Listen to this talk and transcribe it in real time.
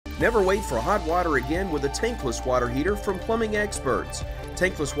Never wait for hot water again with a tankless water heater from Plumbing Experts.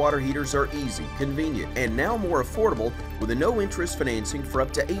 Tankless water heaters are easy, convenient, and now more affordable with a no-interest financing for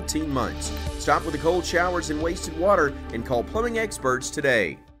up to 18 months. Stop with the cold showers and wasted water and call Plumbing Experts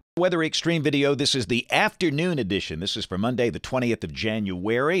today. Weather Xtreme video. This is the afternoon edition. This is for Monday, the 20th of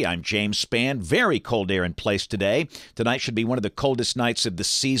January. I'm James Spann. Very cold air in place today. Tonight should be one of the coldest nights of the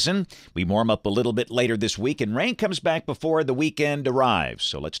season. We warm up a little bit later this week, and rain comes back before the weekend arrives.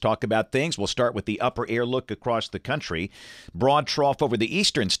 So let's talk about things. We'll start with the upper air look across the country. Broad trough over the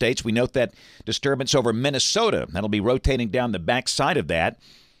eastern states. We note that disturbance over Minnesota. That'll be rotating down the backside of that.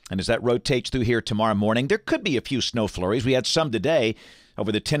 And as that rotates through here tomorrow morning, there could be a few snow flurries. We had some today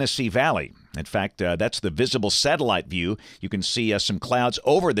over the Tennessee Valley. In fact, that's the visible satellite view. You can see some clouds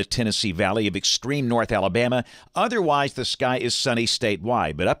over the Tennessee Valley of extreme North Alabama. Otherwise, the sky is sunny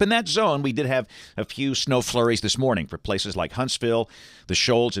statewide. But up in that zone, we did have a few snow flurries this morning for places like Huntsville, the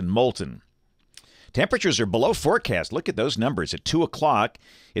Shoals, and Moulton. Temperatures are below forecast. Look at those numbers. At 2 o'clock,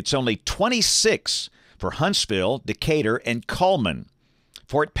 it's only 26 for Huntsville, Decatur, and Cullman.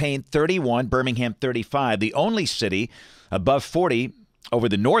 Fort Payne, 31. Birmingham, 35. The only city above 40 over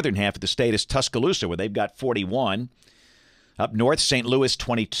the northern half of the state is Tuscaloosa, where they've got 41. Up north, St. Louis,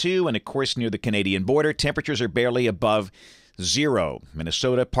 22. And, of course, near the Canadian border, temperatures are barely above zero.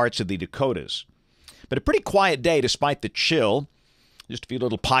 Minnesota, parts of the Dakotas. But a pretty quiet day despite the chill. Just a few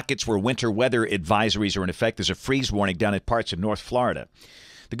little pockets where winter weather advisories are in effect. There's a freeze warning down in parts of North Florida.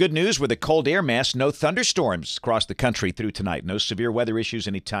 The good news with the cold air mass, no thunderstorms across the country through tonight. No severe weather issues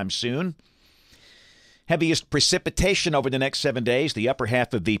anytime soon. Heaviest precipitation over the next 7 days, the upper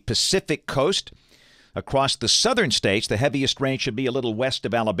half of the Pacific coast. Across the southern states, the heaviest rain should be a little west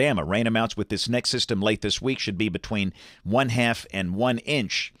of Alabama. Rain amounts with this next system late this week should be between 1/2 and 1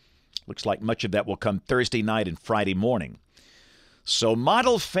 inch. Looks like much of that will come Thursday night and Friday morning. So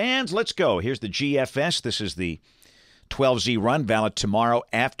model fans, let's go. Here's the GFS. This is the 12Z run, valid tomorrow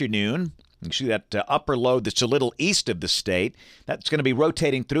afternoon. You can see that upper low that's a little east of the state. That's going to be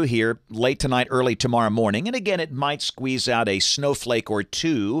rotating through here late tonight, early tomorrow morning. And again, it might squeeze out a snowflake or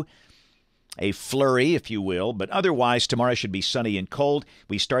two, a flurry, if you will. But otherwise, tomorrow should be sunny and cold.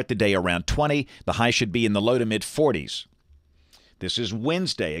 We start the day around 20. The high should be in the low to mid-40s. This is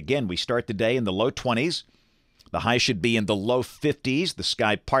Wednesday. Again, we start the day in the low 20s. The high should be in the low 50s. The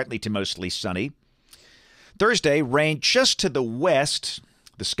sky partly to mostly sunny. Thursday, rain just to the west.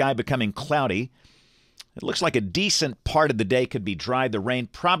 The sky becoming cloudy. It looks like a decent part of the day could be dry. The rain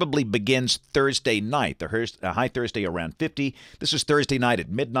probably begins Thursday night. The high Thursday around 50. This is Thursday night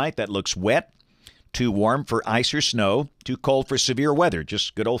at midnight. That looks wet. Too warm for ice or snow. Too cold for severe weather.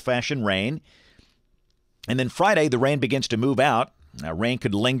 Just good old-fashioned rain. And then Friday, the rain begins to move out. Rain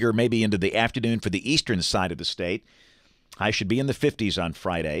could linger maybe into the afternoon for the eastern side of the state. High should be in the 50s on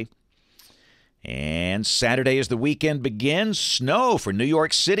Friday. And Saturday, as the weekend begins, snow for New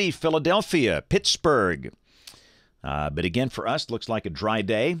York City, Philadelphia, Pittsburgh. But again, for us, looks like a dry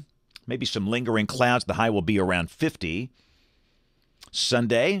day. Maybe some lingering clouds. The high will be around 50.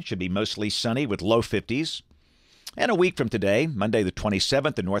 Sunday should be mostly sunny with low 50s. And a week from today, Monday the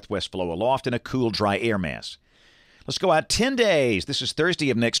 27th, the northwest flow aloft and a cool, dry air mass. Let's go out 10 days. This is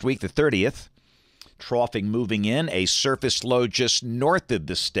Thursday of next week, the 30th. Troughing moving in, a surface low just north of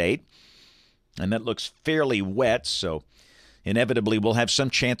the state. And that looks fairly wet, so inevitably we'll have some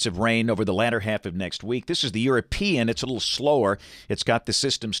chance of rain over the latter half of next week. This is the European. It's a little slower. It's got the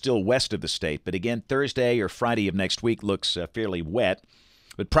system still west of the state. But again, Thursday or Friday of next week looks fairly wet,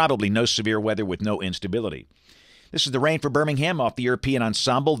 but probably no severe weather with no instability. This is the rain for Birmingham off the European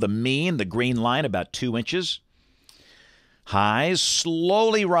ensemble. The mean, the green line, about 2 inches. Highs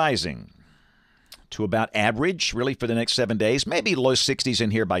slowly rising to about average, really, for the next 7 days. Maybe low 60s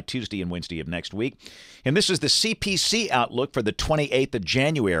in here by Tuesday and Wednesday of next week. And this is the CPC outlook for the 28th of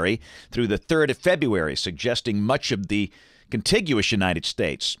January through the 3rd of February, suggesting much of the contiguous United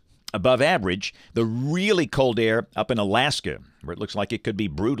States above average. The really cold air up in Alaska, where it looks like it could be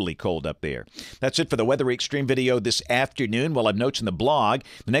brutally cold up there. That's it for the Weather Xtreme video this afternoon. We'll have notes in the blog.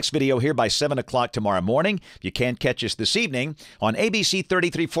 The next video here by 7 o'clock tomorrow morning. You can catch us this evening on ABC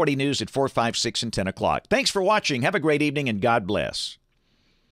 3340 News at 4, 5, 6, and 10 o'clock. Thanks for watching. Have a great evening, and God bless.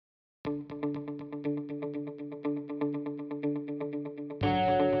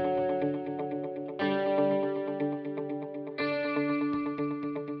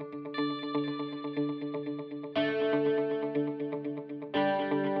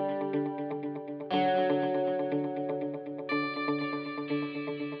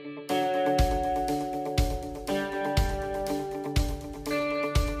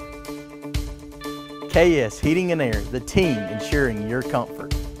 KS Heating and Air, the team ensuring your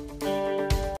comfort.